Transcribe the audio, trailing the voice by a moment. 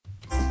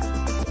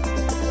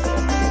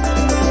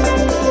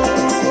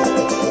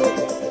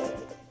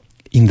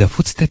in the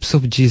footsteps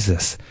of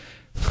Jesus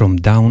from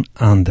down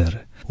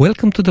under.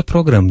 Welcome to the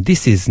program.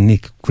 This is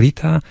Nick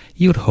Krita,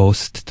 your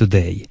host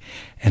today.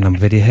 And I'm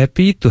very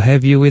happy to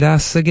have you with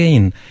us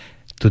again.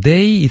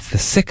 Today is the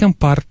second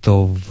part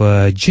of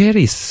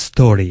Jerry's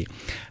story.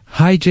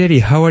 Hi Jerry,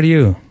 how are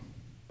you?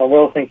 I'm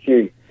well, thank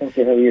you. Thank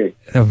you, how are you?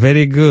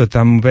 Very good.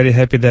 I'm very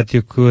happy that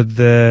you could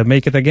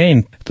make it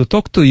again to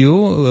talk to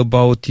you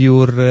about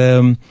your,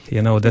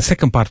 the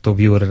second part of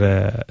your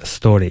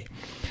story.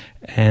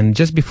 And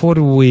just before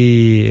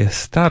we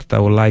start, I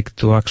would like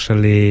to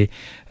actually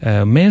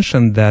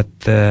mention that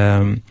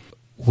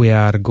we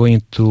are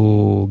going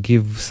to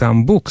give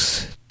some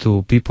books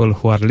to people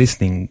who are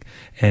listening.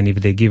 And if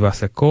they give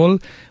us a call,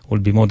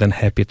 we'll be more than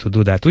happy to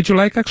do that. Would you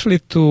like actually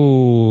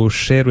to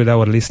share with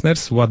our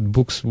listeners what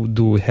books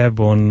do we have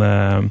on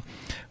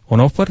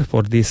offer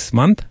for this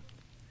month?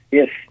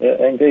 Yes,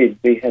 indeed.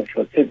 We have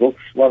two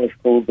books. One is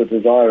called The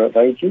Desire of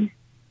Ages,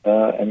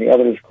 and the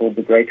other is called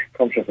The Great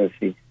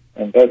Controversy.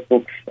 And both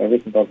books are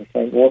written by the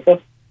same author,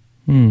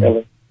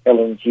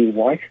 Ellen G.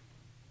 White.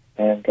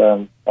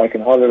 And I can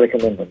highly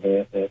recommend them.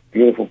 They're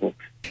beautiful books.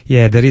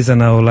 Yeah, the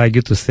reason I would like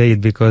you to say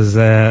it because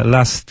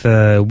last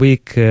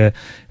week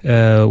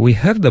we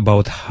heard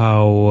about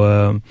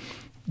how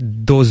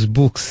those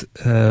books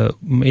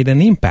made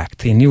an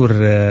impact in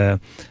your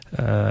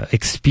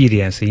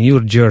experience, in your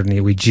journey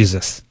with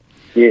Jesus.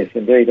 Yes,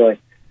 indeed.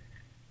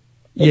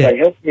 They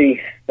helped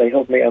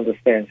me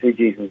understand who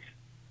Jesus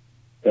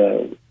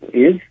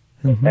is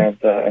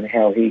and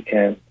how he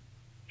can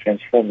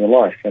transform your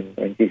life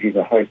and give you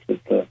the hope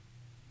that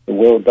the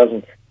world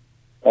doesn't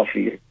offer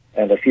you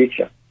and a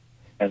future.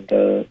 And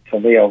for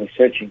me, I was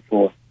searching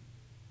for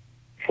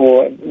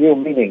real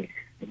meaning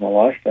in my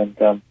life. And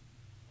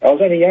I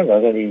was only young. I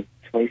was only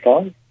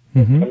 25,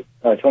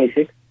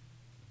 26.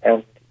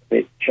 And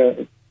it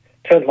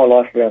turned my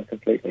life around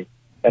completely.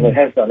 And it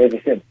has done ever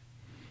since.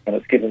 And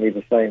it's given me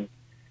the same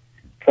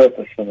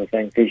purpose and the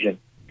same vision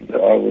that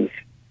I was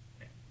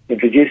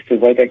introduced to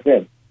way back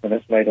then. And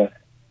that's made a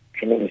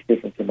tremendous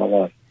difference in my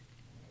life.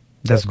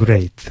 That's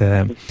great.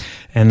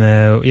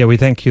 We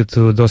thank you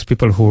to those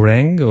people who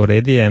rang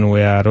already, and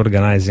we are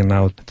organizing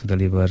now to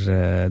deliver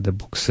the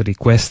books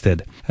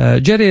requested.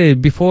 Jerry,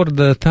 before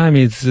the time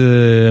is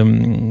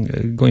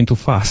going too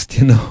fast,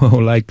 I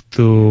would like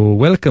to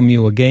welcome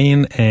you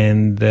again,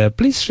 and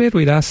please share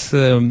with us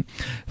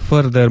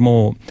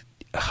furthermore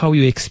how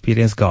you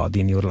experience God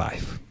in your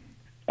life.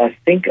 I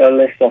think I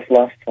left off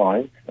last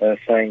time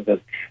saying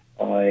that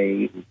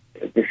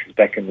this is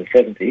back in the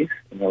 70s,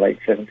 in the late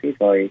 70s,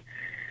 I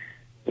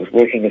was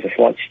working as a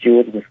flight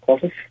steward with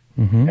Qantas,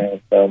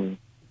 and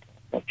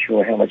not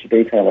sure how much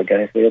detail I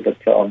gave there,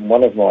 but on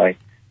one of my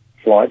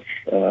flights,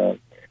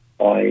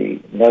 I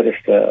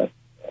noticed a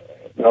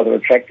rather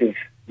attractive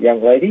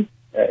young lady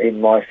in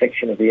my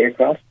section of the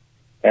aircraft,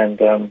 and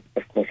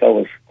of course I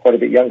was quite a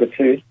bit younger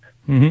too.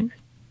 And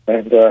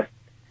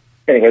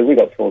anyway, we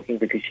got talking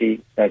because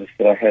she noticed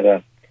that I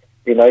had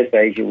in those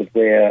days you would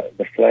wear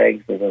the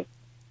flags of the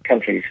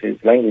countries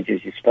whose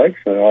languages you spoke,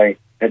 so I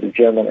had the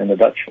German and the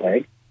Dutch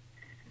flag.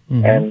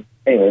 And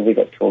anyway, we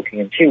got talking,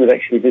 and she was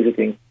actually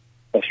visiting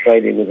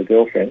Australia with a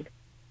girlfriend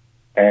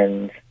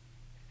and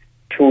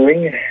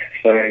touring.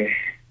 So,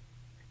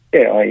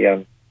 yeah,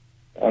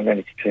 I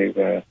managed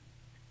to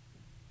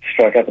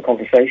strike up a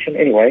conversation.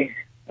 Anyway,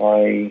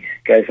 I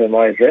gave her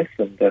my address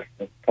and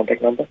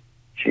contact number.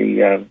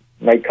 She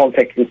made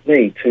contact with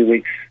me 2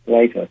 weeks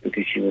later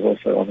because she was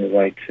also on her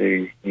way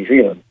to New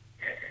Zealand.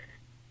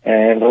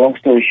 And a long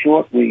story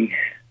short, we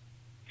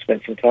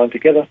spent some time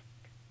together.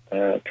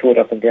 Toured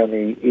up and down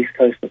the east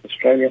coast of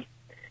Australia,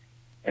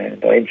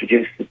 and I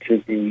introduced her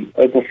to the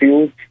opal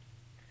fields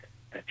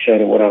and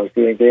showed her what I was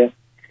doing there,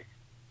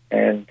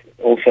 and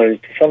also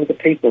to some of the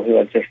people who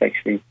I'd just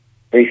actually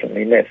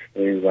recently met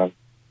who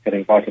had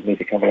invited me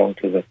to come along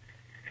to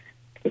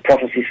the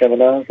prophecy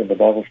seminars and the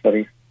Bible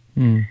studies.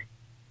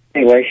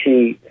 Anyway,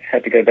 she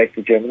had to go back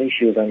to Germany.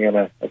 She was only on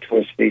a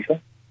tourist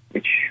visa,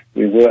 which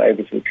we were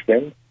able to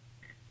extend,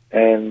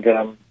 and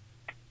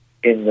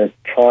in the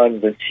time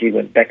that she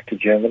went back to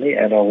Germany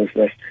and I was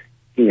left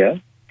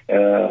here,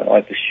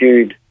 I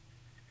pursued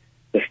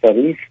the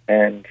studies,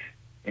 and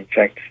in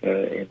fact,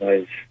 in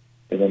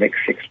the next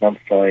 6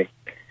 months, I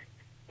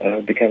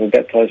became a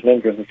baptized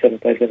member of the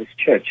Seventh-day Adventist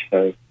Church.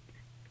 So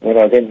when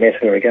I then met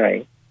her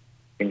again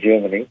in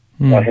Germany,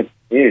 I had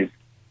news,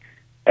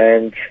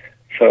 and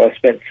so I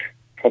spent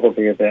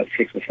probably about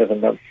 6 or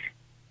 7 months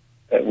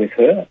with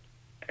her,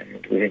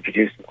 and was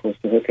introduced, of course,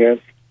 to her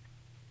parents.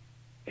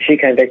 She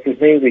came back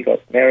with me. We got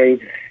married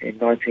in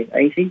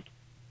 1980.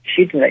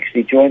 She didn't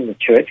actually join the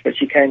church, but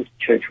she came to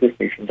church with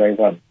me from day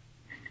one.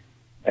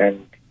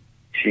 And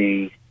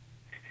she,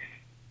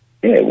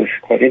 was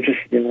quite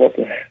interested in what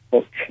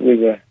we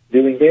were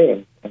doing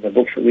there and the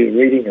books that we were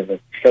reading and the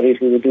studies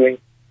we were doing.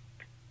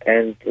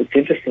 And it's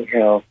interesting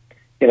how,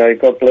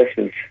 God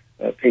blesses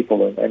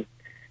people and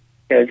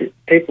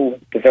people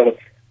develop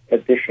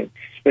at different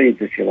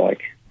speeds, if you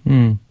like.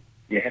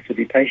 You have to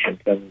be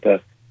patient. And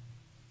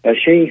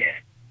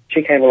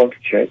she came along to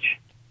church,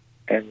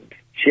 and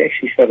she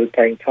actually started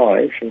paying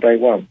tithes from day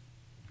one,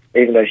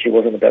 even though she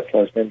wasn't a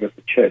baptized member of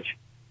the church.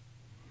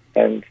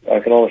 And I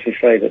can honestly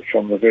say that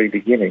from the very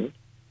beginning,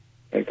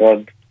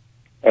 God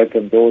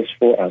opened doors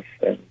for us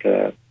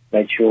and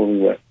made sure we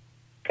were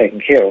taken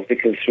care of,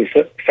 because through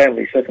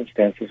family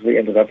circumstances we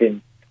ended up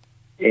in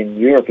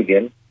Europe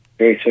again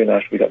very soon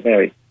after we got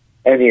married,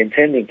 only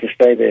intending to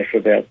stay there for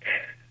about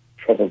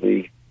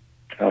probably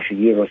half a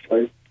year or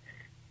so,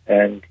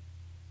 and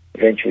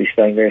eventually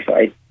staying there for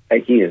eight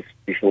years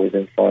before we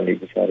then finally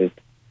decided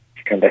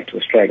to come back to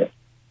Australia.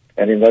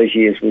 And in those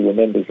years we were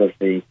members of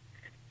the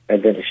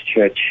Adventist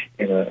Church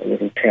in a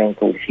little town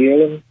called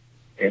Heerlen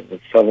in the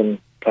southern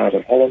part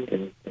of Holland,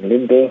 in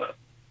Limburg.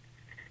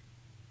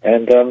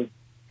 And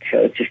so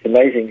it's just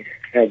amazing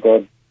how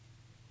God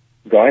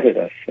guided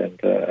us and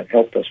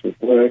helped us with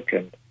work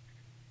and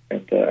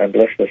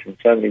blessed us in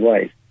so many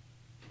ways.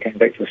 Came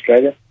back to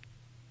Australia,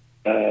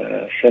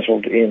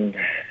 settled in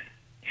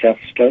South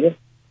Australia,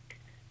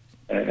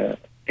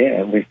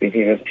 and we've been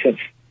here ever since.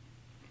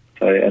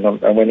 So,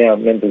 and we're now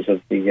members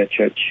of the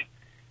church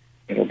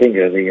in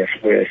Albinga, the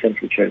Florio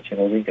Central Church in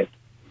Albinga.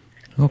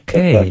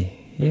 Okay.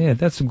 Yeah,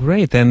 that's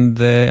great, and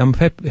I'm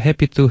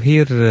happy to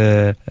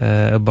hear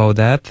about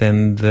that.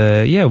 And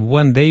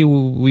one day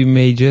we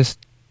may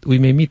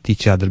meet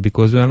each other,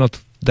 because we are not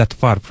that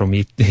far from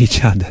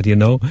each other, you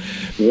know.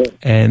 Yeah.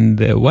 And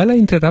while I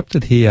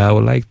interrupted here, I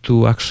would like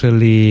to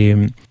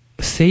actually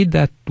say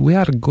that we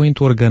are going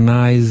to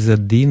organize a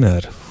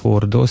dinner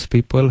for those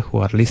people who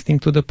are listening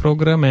to the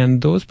program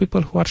and those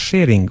people who are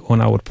sharing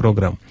on our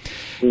program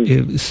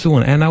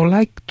soon. And I would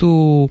like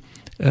to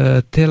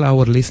tell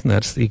our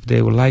listeners, if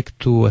they would like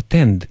to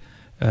attend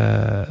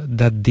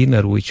that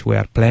dinner which we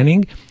are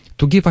planning,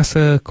 to give us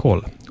a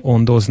call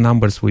on those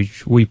numbers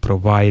which we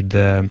provide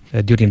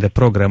during the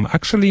program.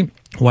 Actually,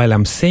 while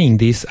I'm saying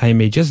this, I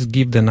may just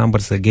give the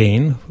numbers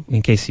again,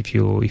 in case if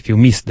you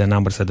missed the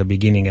numbers at the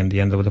beginning and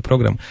the end of the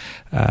program.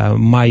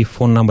 My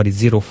phone number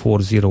is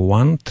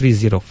 0401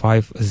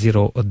 305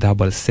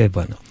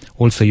 077.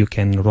 Also, you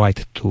can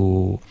write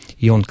to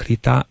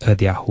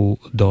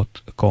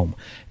ionkrita@yahoo.com,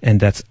 and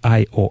that's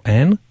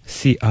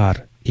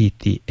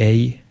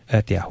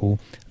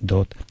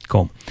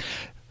ionkreta@yahoo.com.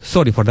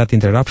 Sorry for that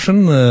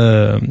interruption,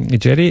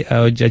 Jerry.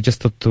 I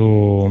just thought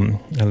to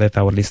let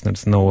our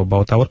listeners know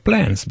about our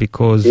plans,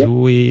 because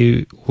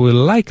we would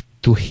like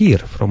to hear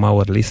from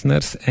our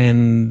listeners,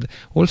 and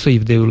also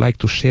if they would like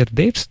to share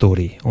their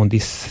story on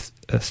this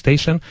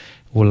station,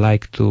 would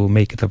like to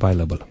make it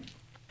available.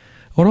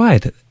 All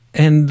right.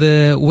 And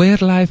where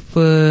life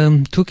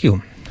took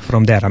you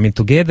from there? I mean,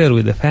 together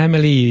with the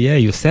family,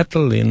 you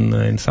settled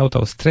in South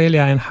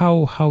Australia. And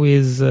how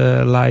is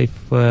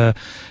life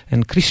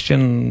and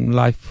Christian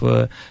life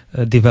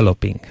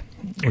developing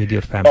with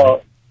your family?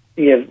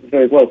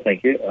 Very well,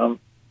 thank you.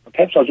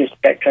 Perhaps I'll just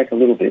backtrack a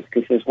little bit,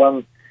 because there's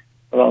one.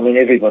 Well, I mean,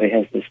 everybody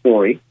has the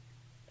story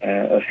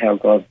of how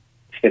God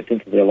stepped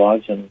into their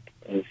lives and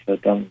has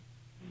done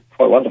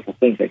quite wonderful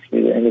things,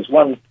 actually. And there's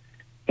one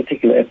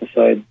particular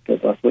episode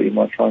that I thought you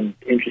might find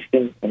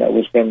interesting, and that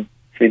was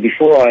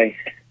before I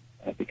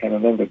became a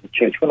member of the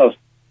church, when I was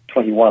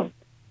 21,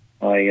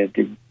 I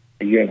did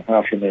a year and a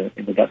half in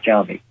the Dutch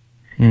Army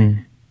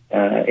in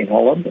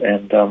Holland,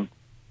 and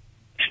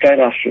straight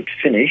after it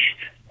finished,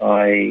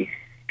 I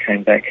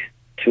came back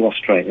to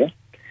Australia,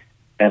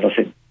 and I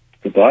said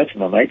goodbye to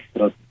my mates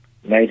that I'd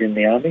made in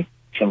the army,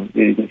 some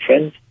really good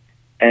friends,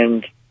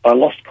 and I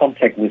lost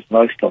contact with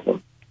most of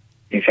them.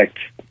 In fact,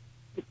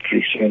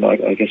 pretty soon,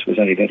 I guess it was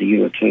only about a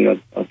year or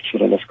two, I'd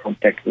sort of lost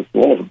contact with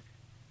all of them.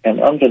 And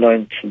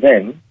unbeknown to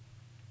them,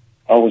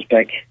 I was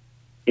back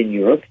in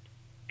Europe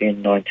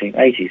in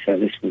 1980. So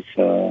this was,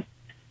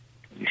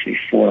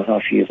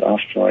 4.5 years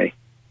after I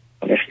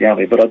left the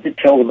army. But I did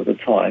tell them at the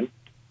time,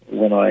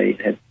 when I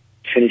had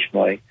finished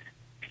my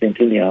stint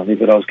in the army,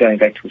 that I was going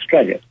back to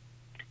Australia.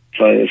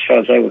 So as far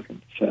as they were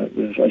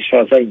concerned, as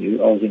far as they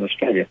knew, I was in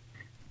Australia.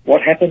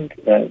 What happened,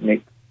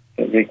 Rick,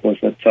 was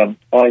that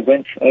I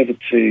went over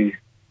to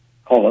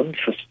Holland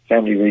for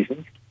family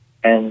reasons,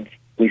 and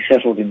we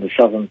settled in the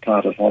southern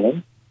part of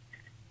Holland.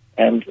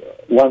 And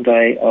one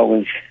day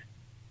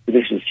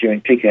this was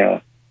during peak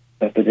hour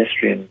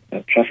pedestrian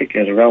traffic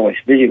at a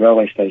busy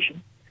railway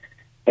station.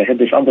 They had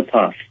this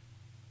underpass,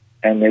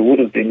 and there would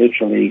have been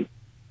literally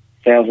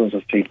thousands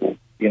of people.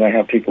 You know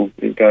how people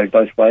go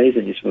both ways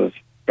and you sort of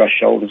brush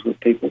shoulders with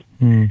people?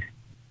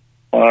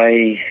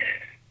 I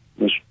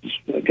was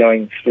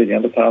going through the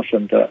underpass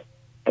and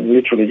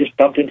literally just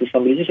bumped into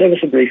somebody just ever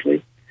so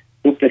briefly,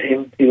 looked at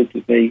him, he looked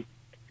at me,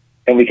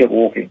 and we kept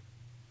walking.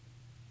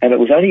 And it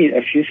was only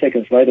a few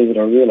seconds later that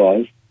I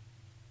realised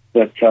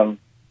that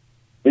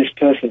this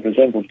person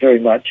resembled very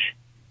much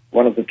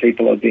one of the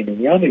people I'd been in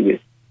the army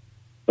with,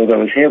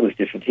 although his hair was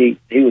different. He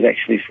was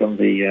actually from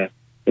the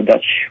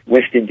Dutch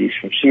West Indies,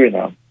 from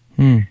Suriname.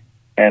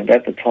 And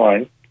at the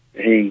time,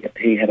 he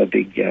had a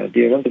big, do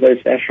you remember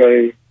those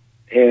afro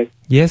hair?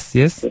 Yes.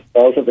 The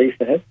styles that they used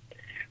to have?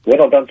 When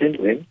I bumped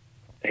into him,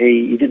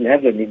 he didn't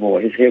have them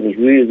anymore. His hair was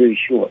really, really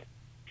short.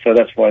 So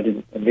that's why I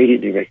didn't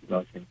immediately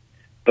recognise him.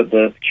 But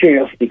the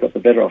curiosity got the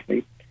better of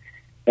me,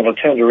 And I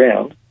turned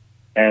around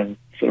and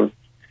sort of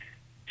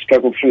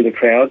struggled through the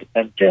crowd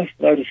and just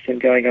noticed him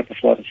going up a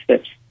flight of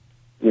steps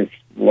with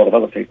a lot of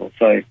other people.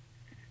 So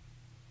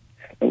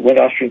I went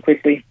after him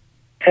quickly,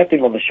 tapped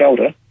him on the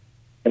shoulder,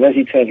 and as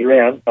he turned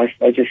around,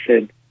 I just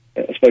said,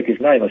 I spoke his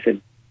name. I said,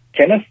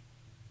 Kenneth?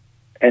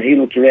 And he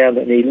looked around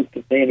and he looked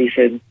at me and he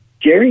said,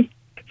 Jerry?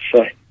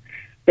 So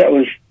that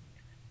was,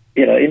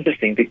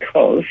 interesting,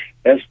 because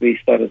as we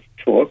started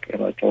to talk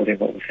and I told him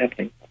what was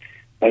happening,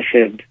 I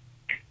said,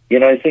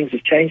 things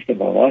have changed in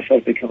my life.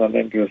 I've become a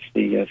member of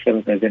the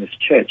Seventh-day Adventist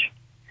Church.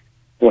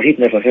 Well, he'd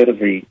never heard of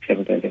the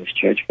Seventh-day Adventist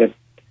Church, but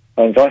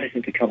I invited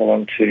him to come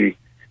along to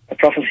a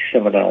prophecy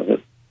seminar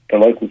that the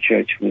local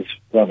church was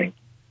running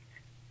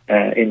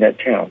in that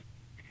town.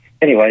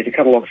 Anyway, to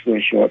cut a long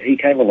story short, he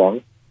came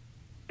along,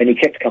 and he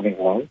kept coming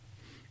along,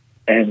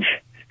 and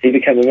he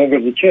became a member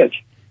of the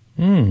church.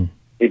 Mm.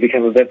 He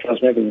became a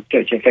baptized member of the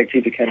church. In fact,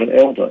 he became an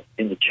elder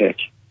in the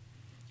church.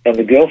 And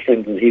the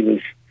girlfriend that he was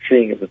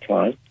seeing at the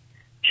time,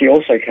 she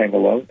also came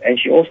along, and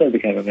she also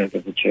became a member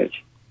of the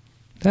church.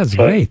 That's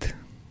great.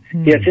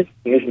 Mm. Yeah, it's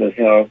interesting, isn't it,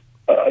 how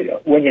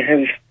when you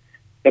have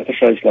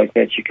episodes like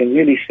that, you can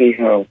really see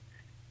how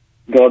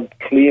God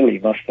clearly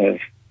must have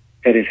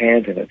had his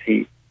hand in it.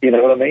 You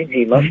know what I mean?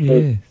 He must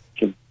have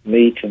to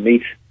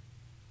meet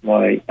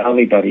my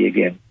army buddy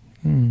again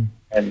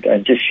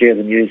and just share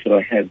the news that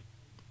I had.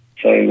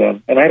 So,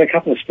 and I had a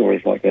couple of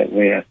stories like that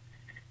where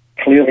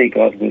clearly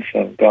God was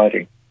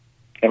guiding.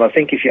 And I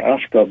think if you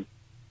ask God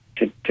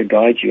to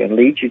guide you and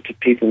lead you to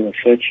people who are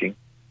searching,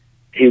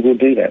 he will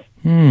do that.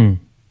 Mm.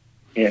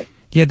 Yeah.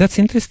 Yeah, that's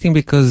interesting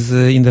because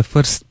in the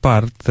first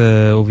part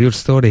of your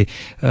story,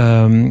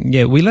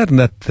 we learned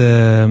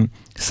that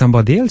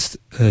somebody else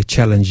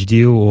challenged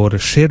you or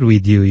shared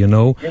with you,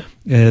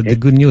 the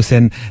good news.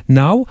 And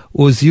now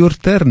was your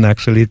turn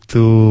actually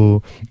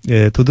to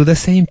do the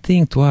same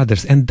thing to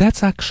others. And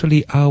that's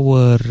actually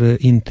our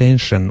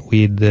intention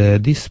with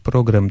this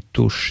program,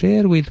 to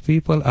share with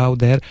people out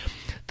there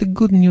the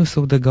good news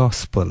of the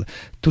gospel,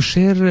 to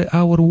share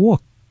our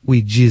walk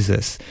with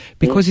Jesus,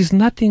 because it's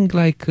nothing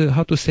like,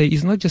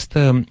 it's not just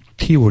a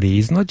theory,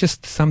 it's not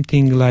just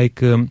something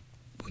like,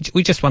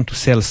 we just want to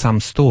sell some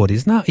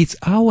stories. Now it's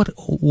our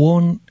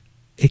own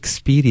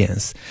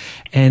experience.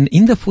 And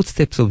in the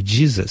footsteps of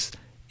Jesus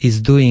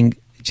is doing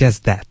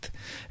just that.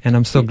 And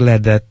I'm so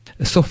glad that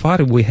so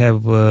far we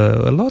have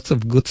lots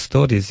of good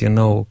stories,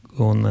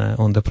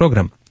 on the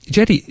program.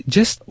 Jerry,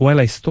 just while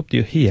I stopped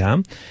you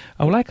here,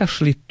 I would like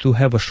actually to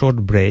have a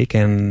short break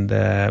and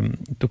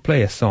to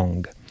play a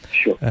song.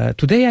 Sure.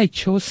 Today I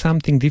chose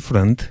something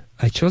different.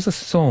 I chose a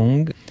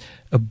song,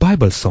 a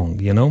Bible song,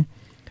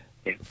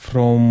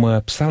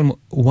 from Psalm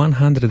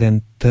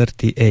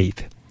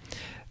 138.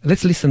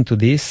 Let's listen to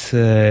this.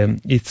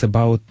 It's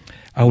about,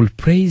 I will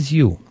praise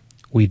you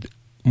with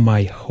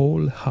my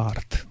whole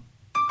heart.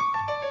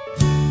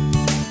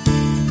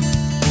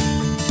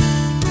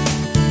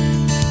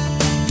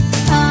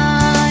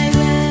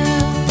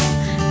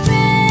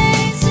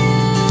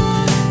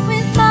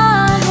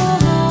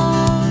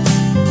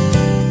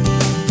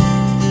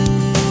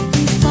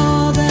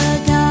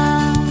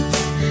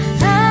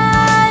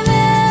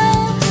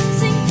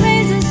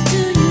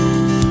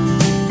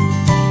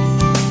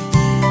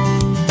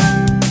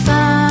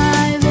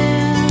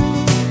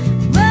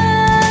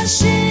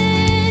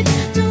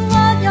 To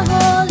one your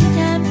holy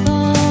temple.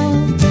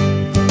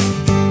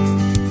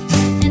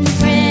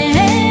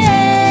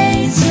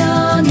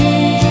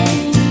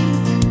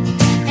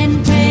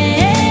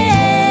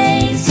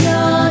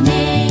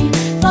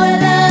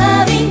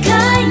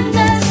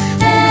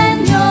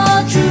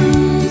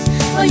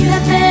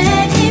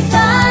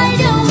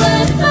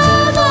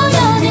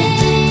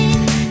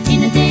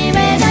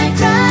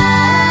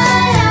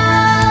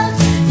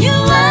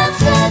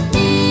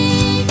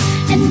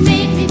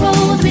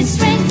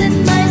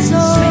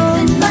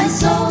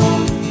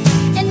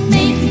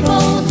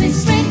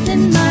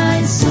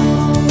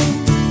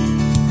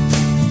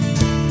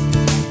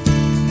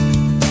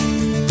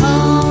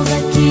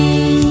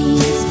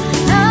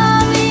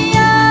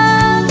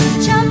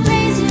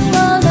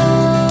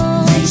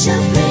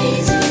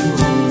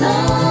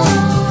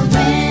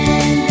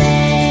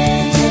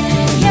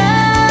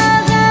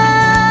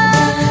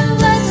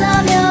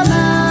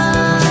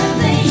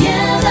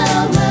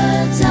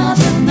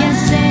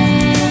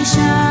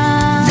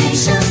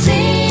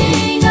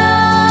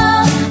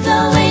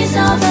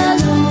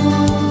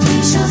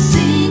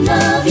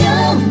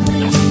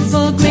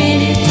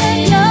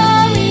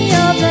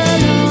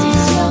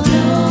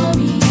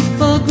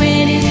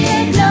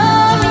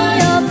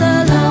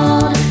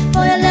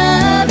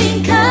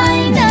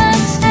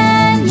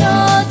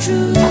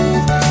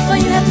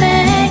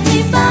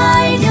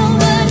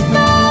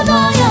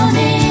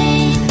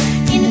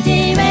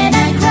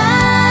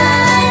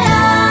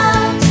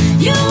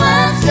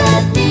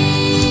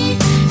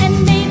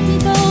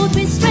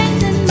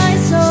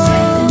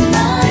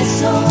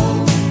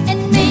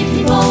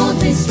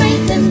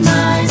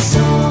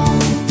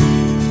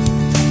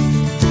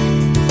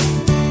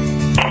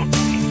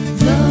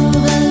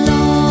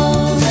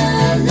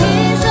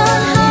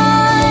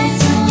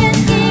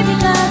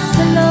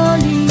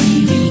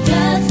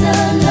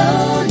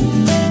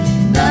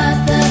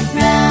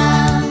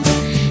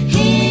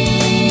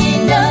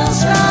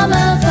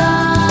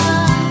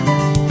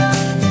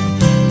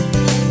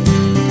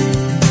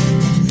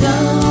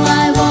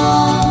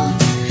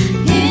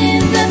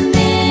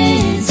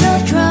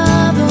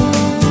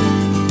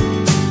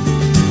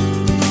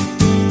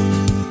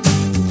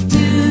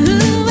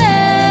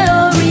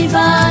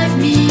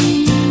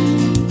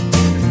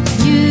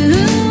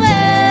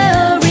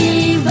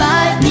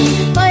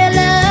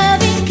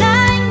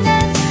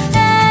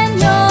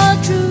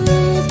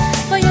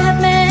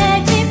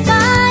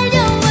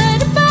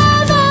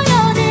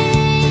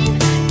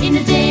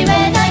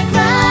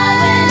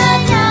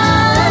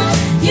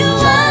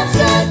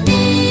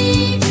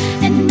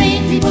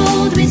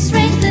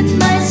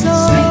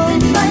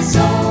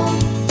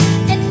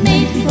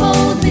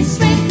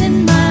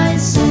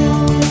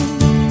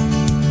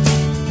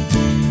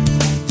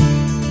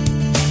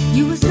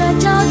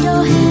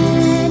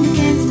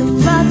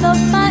 wrath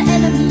of my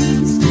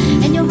enemies,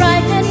 and your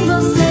right hand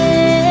will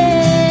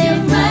say, your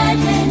right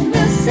hand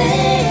will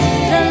say,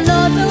 the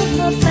Lord will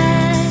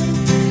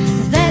perfect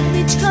that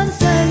which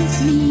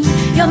concerns me.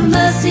 Your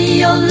mercy,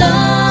 your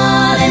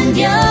Lord,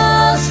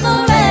 endures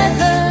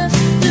forever.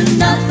 Do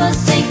not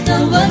forsake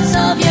the works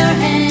of your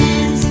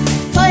hands,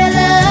 for your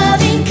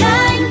loving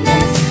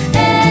kindness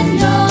and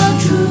your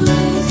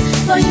truth.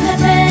 For you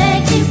have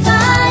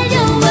rectified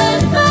your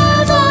word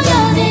above all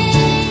your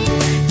name.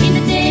 In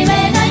the day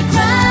when I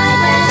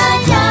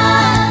cried,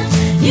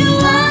 you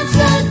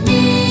answered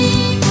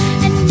me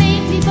and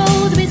made me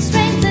bold with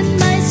strength in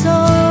my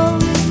soul.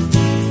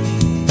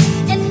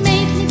 And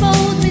made me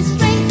bold with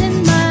strength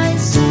in my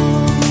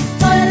soul.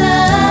 For your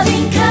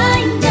loving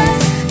kindness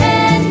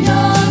and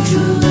your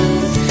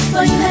truth.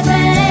 For you have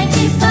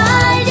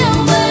rectified your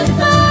word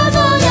above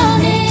all your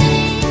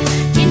name.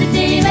 In the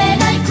day when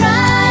I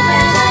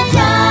cried,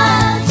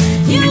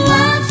 you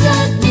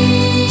answered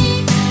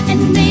me and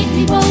made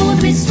me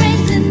bold with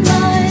strength in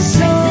my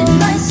soul.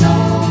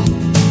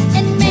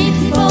 And made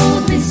me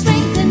bold with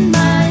strength in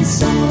my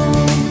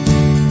soul.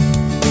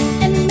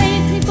 And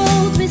made me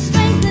bold with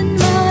strength in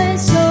my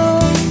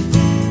soul.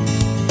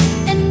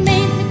 And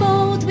made me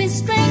bold with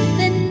strength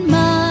in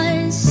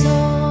my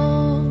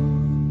soul.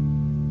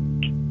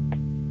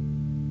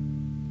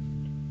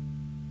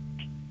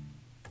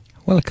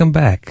 Welcome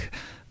back.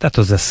 That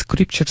was a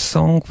scripture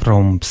song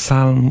from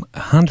Psalm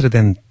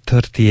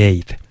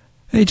 138.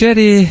 Hey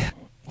Jerry,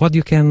 what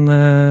you can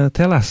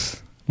tell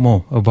us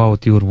more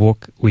about your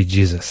walk with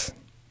Jesus?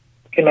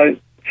 You know,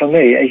 for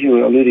me, as you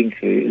were alluding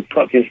to, it's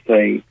not just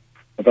a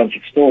bunch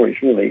of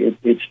stories, really.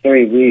 It's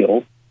very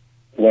real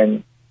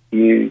when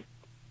you,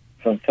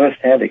 from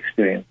first-hand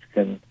experience,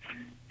 can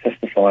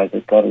testify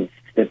that God has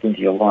stepped into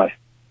your life.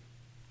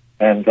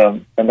 And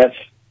that's,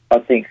 I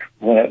think,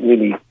 when it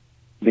really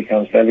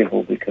becomes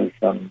valuable, because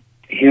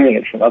hearing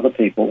it from other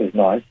people is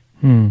nice,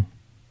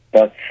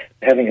 but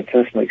having a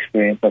personal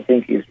experience, I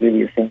think, is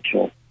really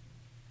essential,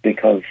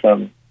 because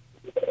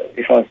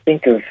if I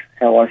think of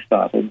how I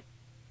started,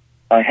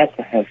 I had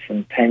to have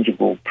some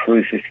tangible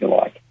proof, if you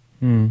like.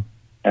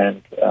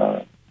 And,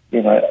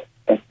 you know,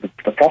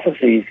 the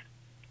prophecies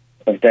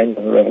of Daniel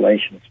and the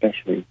Revelation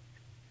especially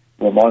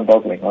were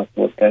mind-boggling. I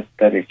thought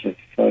that is just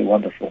so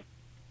wonderful.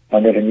 I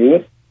never knew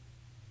it,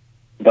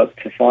 but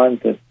to find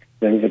that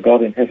there is a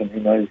God in heaven who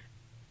knows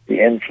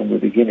the end from the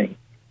beginning,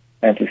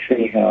 and to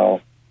see how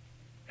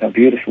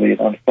beautifully it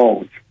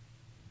unfolds.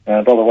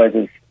 By the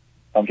way,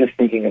 I'm just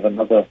thinking of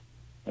another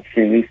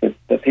series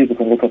that people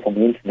can look up on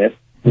the internet,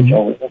 which I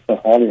would also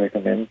highly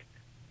recommend,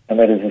 and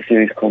that is a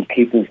series called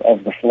Keepers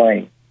of the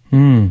Flame.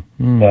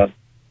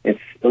 It's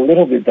a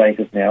little bit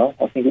dated now.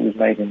 I think it was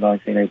made in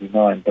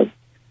 1989, but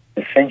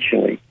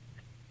essentially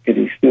it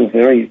is still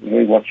very,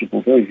 very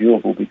watchable, very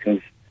viewable,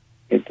 because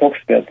it talks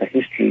about the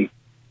history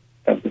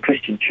of the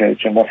Christian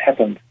church and what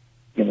happened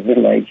in the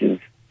Middle Ages.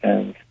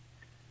 And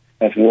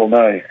as we all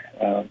know,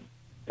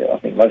 I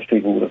think most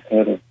people would have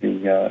heard of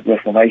the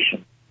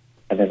Reformation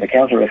and then the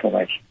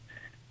Counter-Reformation,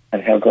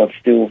 and how God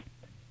still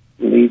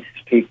leads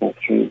people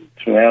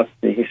throughout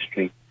their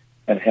history,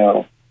 and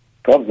how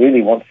God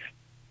really wants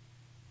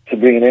to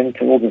bring an end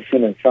to all the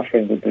sin and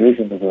suffering that there is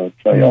in the world.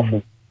 So He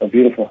offers a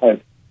beautiful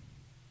hope.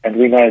 And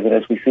we know that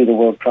as we see the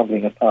world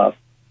crumbling apart,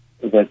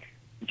 that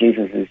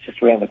Jesus is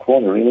just around the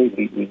corner, really.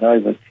 We know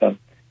that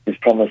His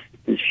promise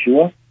is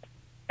sure,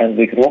 and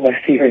we could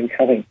almost hear Him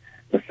coming.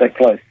 It's that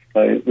close.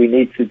 So we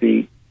need to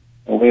be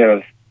aware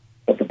of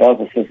what the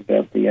Bible says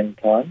about the end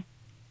time,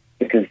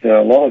 because there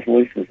are a lot of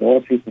voices, a lot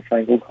of people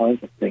saying all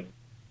kinds of things.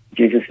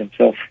 Jesus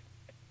Himself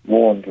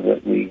warned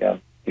that we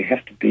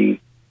have to be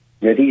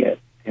ready,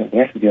 we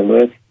have to be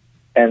alert,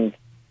 and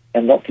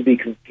not to be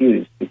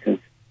confused, because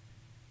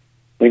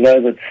we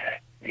know that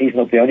He's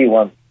not the only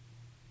one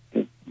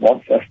that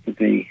wants us to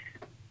be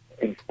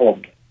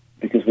informed,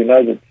 because we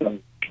know that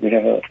we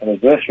have an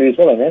adversary as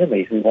well, an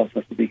enemy who wants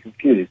us to be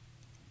confused.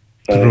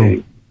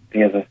 So He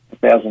has a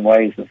thousand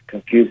ways of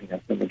confusing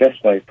us, and the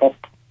best way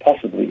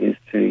possibly is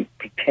to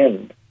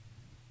pretend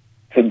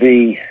to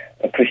be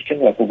a Christian,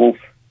 like a wolf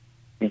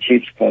in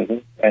sheep's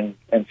clothing, and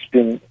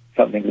spin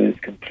something that is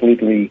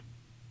completely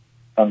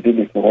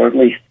unbiblical, or at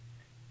least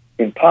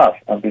in part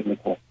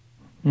unbiblical,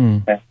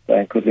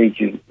 and could lead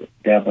you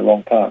down the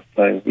wrong path.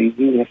 So we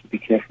really have to be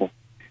careful.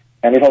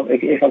 And if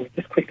I could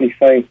just quickly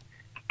say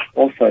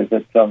also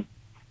that,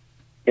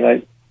 you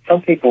know,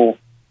 some people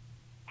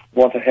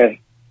want to have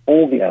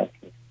all the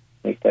answers.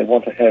 They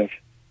want to have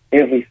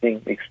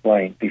everything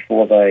explained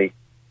before they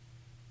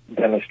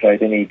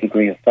demonstrate any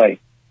degree of faith.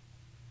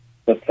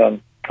 But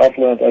I've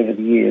learned over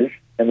the years,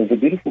 and there's a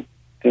beautiful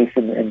verse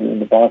in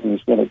the Bible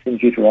as well. It's in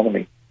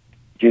Deuteronomy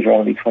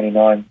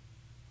 29,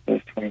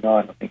 verse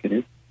 29, I think it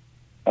is,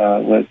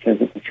 where it says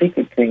that the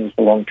secret things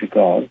belong to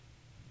God,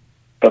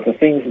 but the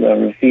things that are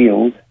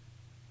revealed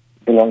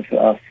belong to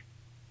us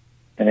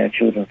and our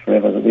children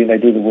forever, that we may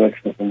do the works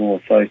of the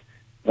Lord. So, in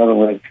other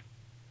words,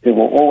 there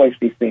will always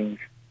be things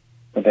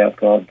about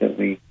God that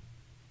we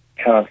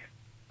can't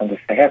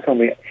understand.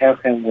 How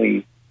can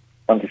we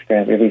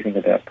understand everything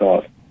about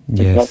God?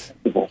 It's not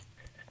possible.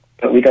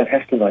 But we don't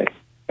have to know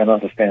and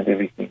understand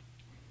everything.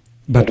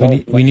 But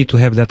we need to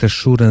have that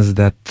assurance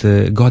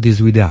that God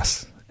is with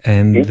us.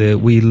 And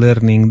we're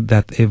learning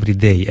that every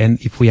day. And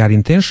if we are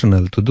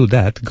intentional to do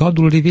that, God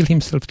will reveal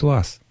himself to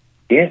us.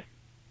 Yes.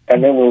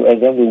 And then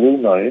we will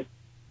know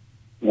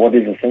what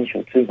is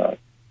essential to know.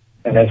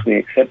 And as we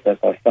accept that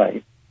by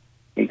faith,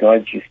 he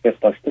guides you step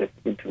by step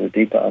into a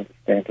deeper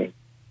understanding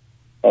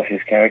of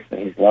his character,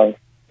 his love,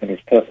 and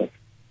his purpose.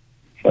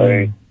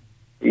 So,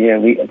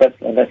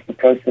 that's the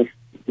process.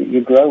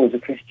 You grow as a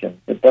Christian.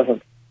 You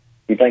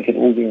don't get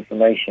all the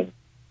information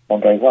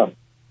on day one.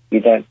 You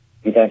don't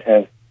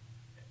have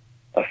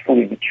a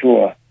fully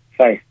mature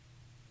faith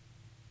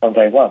on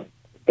day one,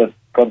 but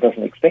God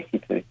doesn't expect you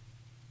to.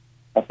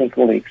 I think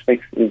all he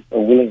expects is a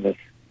willingness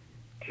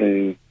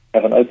to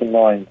have an open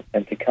mind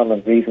and to come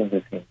and reason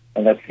with him.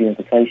 And that's the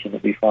invitation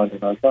that we find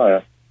in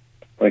Isaiah,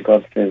 where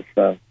God says,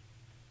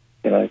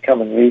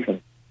 come and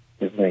reason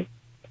with me.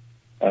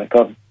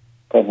 God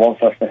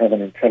wants us to have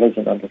an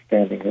intelligent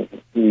understanding of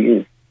who he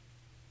is,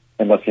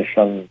 and not just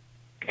some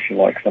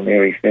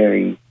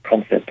airy-fairy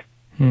concept.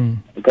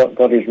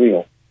 God is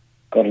real.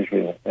 God is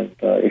real. And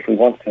if we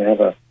want to have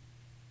a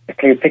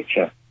clear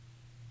picture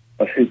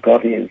of who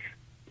God is,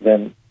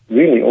 then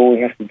really all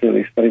we have to do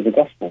is study the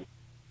gospel,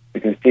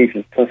 because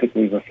Jesus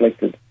perfectly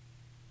reflected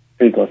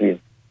who God is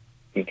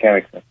in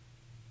character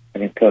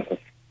and in purpose.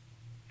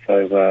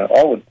 So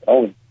I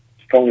would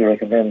strongly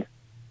recommend,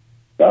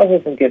 rather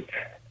than get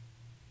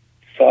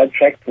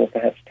sidetracked or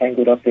perhaps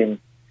tangled up in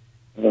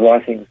the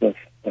writings of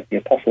the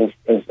apostles,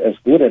 as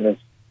good and as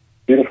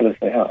beautiful as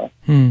they are,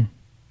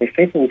 if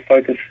people would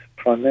focus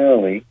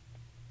primarily,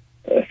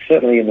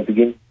 certainly in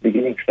the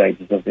beginning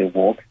stages of their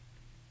walk,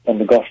 on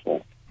the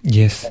gospel,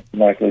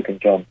 Mark, Luke,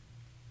 and John,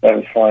 they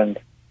would find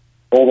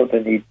all that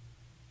they need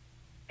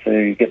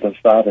to get them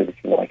started, if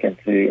you like, and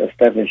to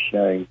establish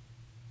a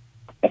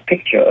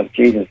picture of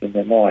Jesus in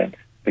their mind.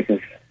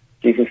 Because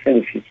Jesus said,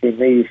 if you see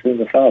me, you've seen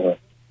the Father.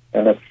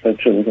 And that's so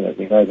true, isn't it?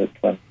 We know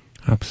that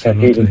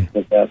absolutely.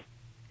 It's about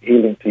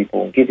healing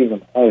people and giving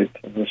them hope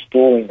and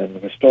restoring them,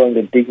 and restoring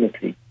their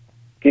dignity,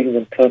 giving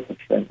them purpose,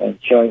 and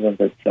showing them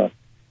that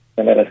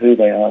no matter who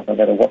they are, no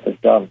matter what they've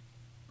done,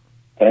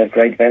 they have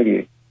great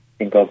value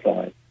in God's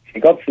eyes. See,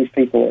 God sees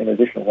people in a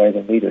different way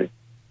than we do.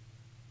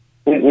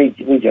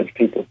 We judge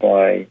people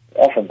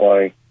often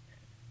by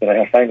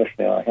how famous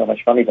they are, how much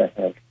money they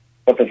have,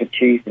 what they've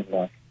achieved in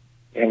life,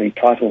 how many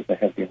titles they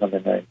have behind their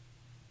name.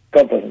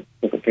 God doesn't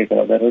look at people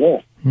like that at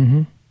all.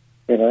 Not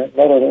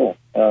at all.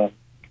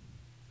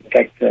 In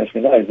fact, as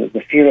we know,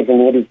 the fear of the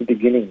Lord is the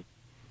beginning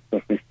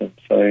of wisdom.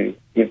 So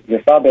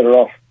you're far better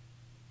off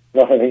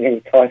not having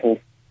any titles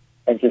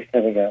and just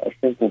having a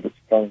simple but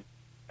strong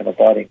and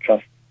abiding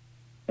trust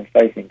and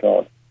faith in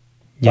God.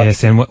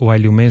 Yes, and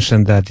while you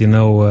mentioned that,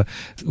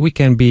 we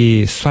can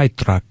be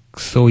sidetracked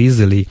so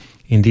easily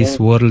in this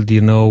world,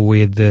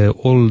 with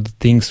all the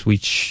things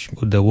which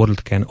the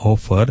world can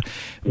offer.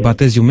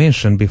 But as you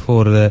mentioned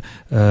before, the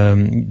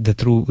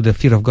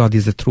fear of God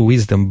is the true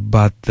wisdom,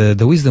 but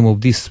the wisdom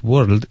of this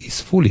world is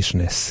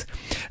foolishness.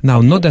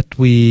 Now, not that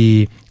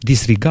we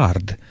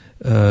disregard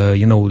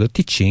the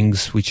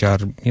teachings which are,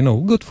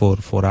 good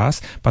for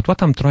us. But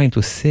what I'm trying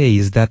to say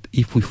is that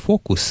if we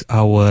focus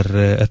our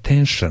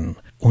attention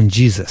on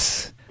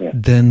Jesus,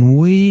 then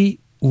we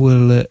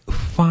will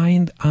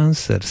find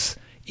answers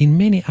in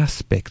many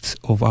aspects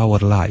of our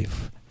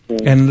life.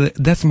 And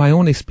that's my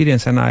own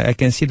experience, and I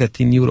can see that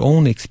in your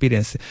own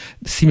experience,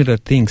 similar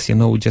things,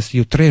 just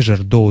you treasure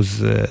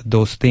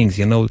those things,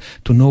 to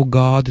know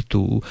God,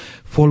 to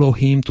follow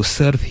Him, to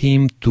serve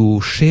Him,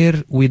 to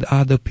share with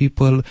other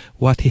people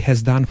what He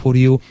has done for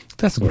you.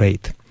 That's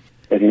great.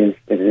 It is.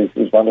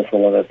 It's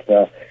wonderful, and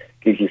it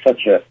gives you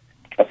such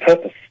a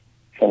purpose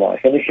for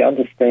life. And if you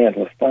understand,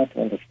 or start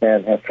to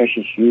understand how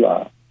precious you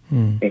are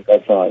in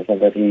God's eyes,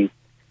 and that He,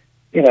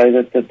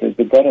 that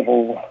the God of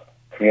all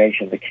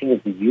creation, the King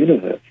of the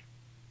universe,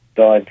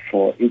 died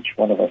for each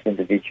one of us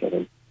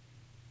individually,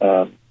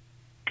 and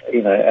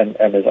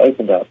has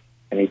opened up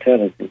an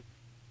eternity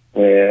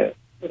where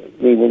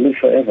we will live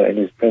forever in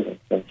His presence,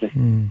 and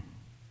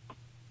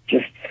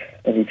just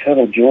an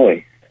eternal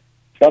joy.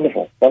 It's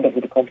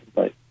wonderful to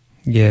contemplate.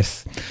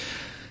 Yes,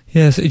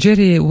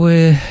 Jerry,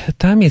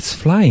 time is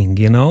flying,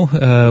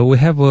 we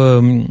have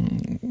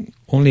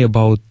only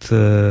about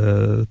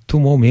 2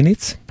 more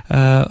minutes.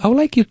 I would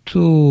like you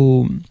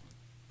to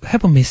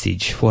have a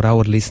message for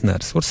our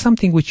listeners, or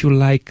something which you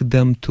like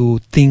them to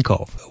think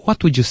of.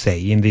 What would you say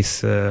in this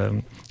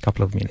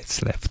couple of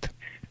minutes left?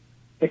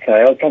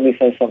 Okay, I'll probably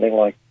say something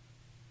like,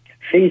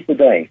 seize the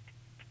day,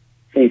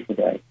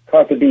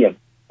 carpe diem,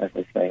 as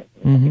they say.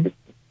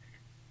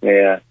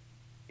 Where,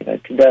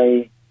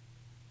 today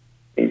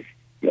is,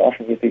 you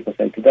often hear people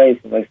say, today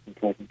is the most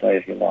important day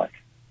of your life.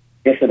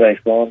 Yesterday's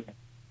gone,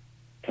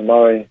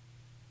 tomorrow,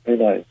 who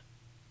knows?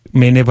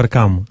 May never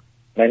come.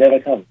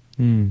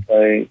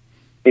 So,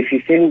 if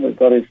you feel that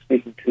God is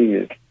speaking to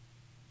you,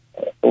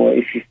 or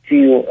if you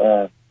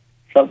feel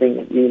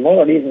something, you might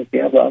not even be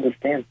able to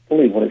understand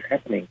fully what is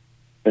happening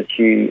that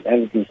you have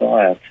a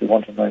desire to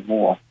want to know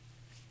more,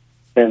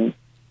 then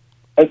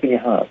open your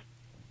heart.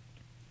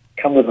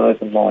 Come with an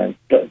open mind.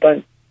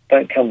 Don't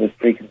come with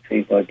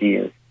preconceived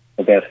ideas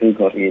about who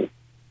God is.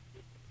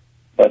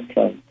 But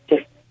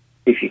just,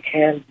 if you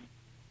can,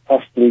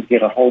 possibly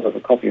get a hold of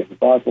a copy of the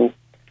Bible.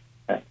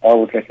 I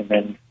would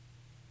recommend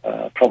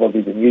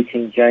probably the New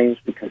King James,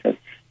 because that's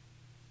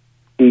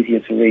easier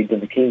to read than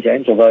the King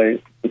James, although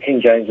the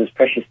King James is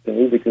precious to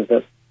me because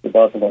that's the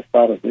Bible I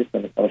started with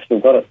and I've still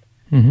got it.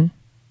 Mm-hmm.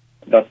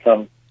 But,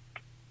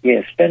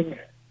 spend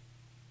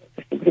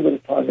just a little bit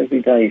of time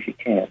every day if you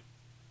can.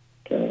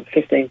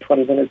 15,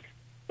 20 minutes,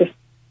 just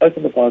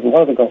open the Bible,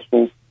 one of the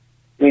Gospels,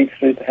 read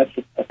through perhaps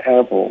a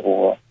parable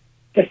or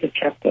just a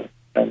chapter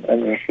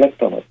and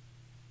reflect on it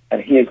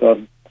and hear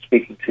God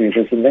speaking to you.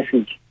 There's a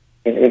message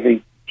in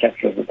every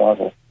chapter of the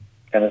Bible,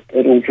 and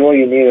it will draw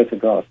you nearer to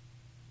God,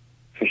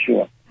 for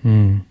sure.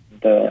 Mm.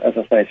 And, as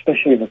I say,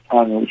 especially in the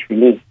time in which we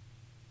live,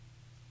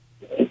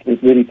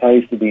 it really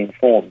pays to be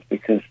informed,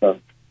 because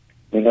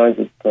we know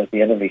that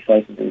the enemy,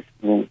 Satan,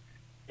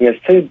 he has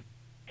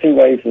two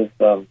ways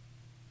of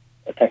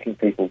attacking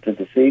people: to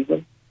deceive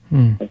them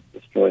and to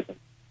destroy them.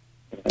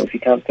 If you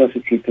can't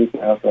persecute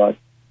people outright,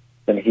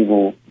 then he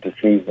will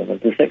deceive them.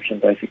 And deception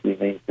basically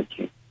means that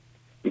you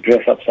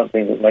dress up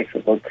something that makes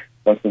it look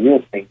like the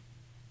real thing,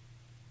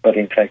 but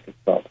in fact it's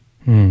not.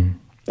 Mm.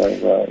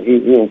 So he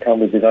will come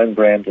with his own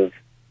brand of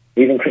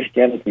even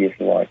Christianity, if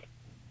you like.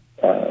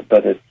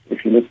 But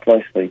if you look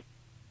closely,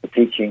 the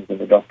teachings and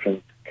the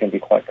doctrines can be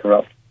quite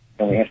corrupt,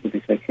 and we have to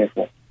be so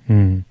careful.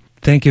 Mm.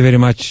 Thank you very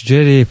much,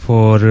 Jerry,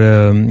 for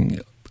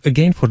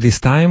again for this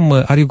time.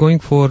 Are you going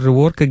for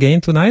work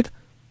again tonight?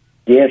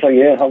 Yes,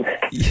 I'm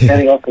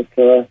heading off at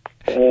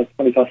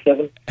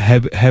 20:07.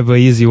 Have a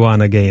easy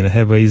one again.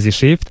 Have a easy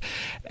shift,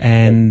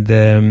 and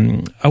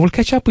I will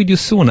catch up with you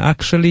soon.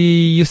 Actually,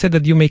 you said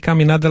that you may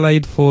come in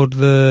Adelaide for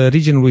the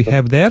region we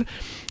have there,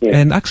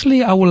 and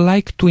actually, I would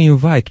like to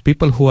invite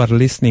people who are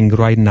listening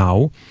right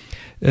now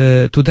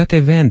to that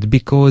event,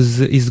 because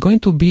it's going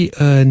to be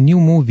a new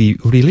movie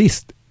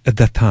released at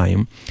that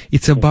time.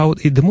 It's about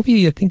the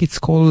movie. I think it's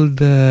called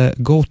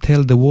 "Go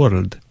Tell the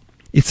World."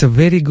 It's a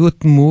very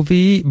good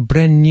movie,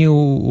 brand new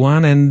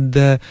one, and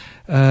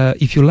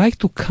if you like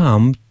to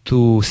come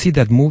to see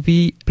that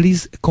movie,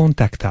 please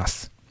contact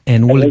us,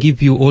 and we'll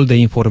give you all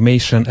the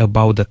information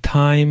about the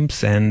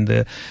times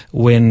and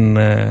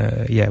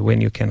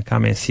when you can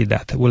come and see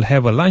that. We'll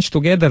have a lunch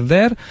together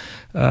there,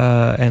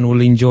 and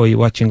we'll enjoy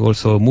watching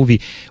also a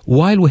movie,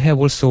 while we have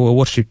also a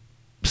worship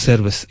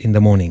service in the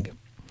morning.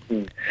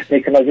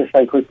 Nick, can I just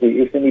say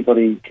quickly, if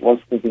anybody was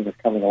thinking of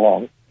coming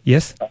along,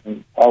 yes,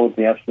 I would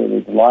be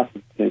absolutely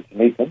delighted to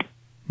meet them,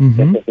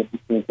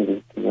 listening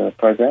to the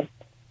program.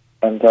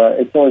 And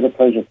it's always a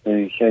pleasure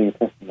to share your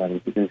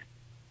testimony, because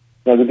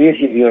the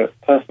beauty of your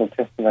personal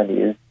testimony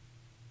is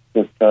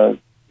that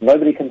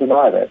nobody can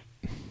deny that,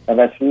 and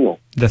that's real.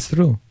 That's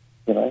true.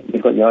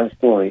 You've got your own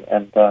story,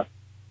 and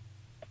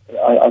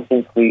I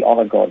think we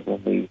honor God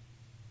when we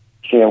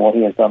share what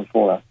He has done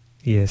for us.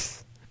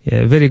 Yes.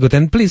 Yeah, very good.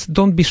 And please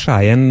don't be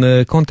shy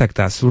and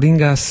contact us,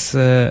 ring us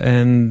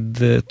and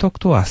talk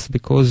to us,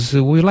 because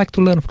we like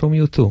to learn from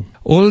you too.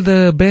 All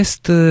the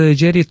best,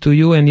 Jerry, to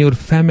you and your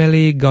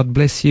family. God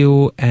bless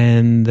you,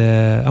 and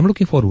I'm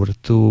looking forward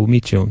to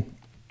meet you.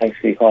 Thanks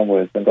for your kind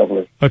words, and God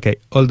bless. Okay,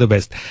 all the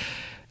best.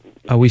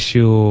 I wish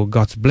you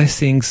God's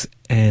blessings,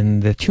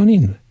 and tune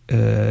in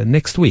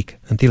next week.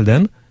 Until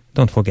then,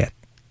 don't forget,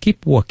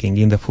 keep walking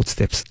in the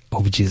footsteps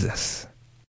of Jesus.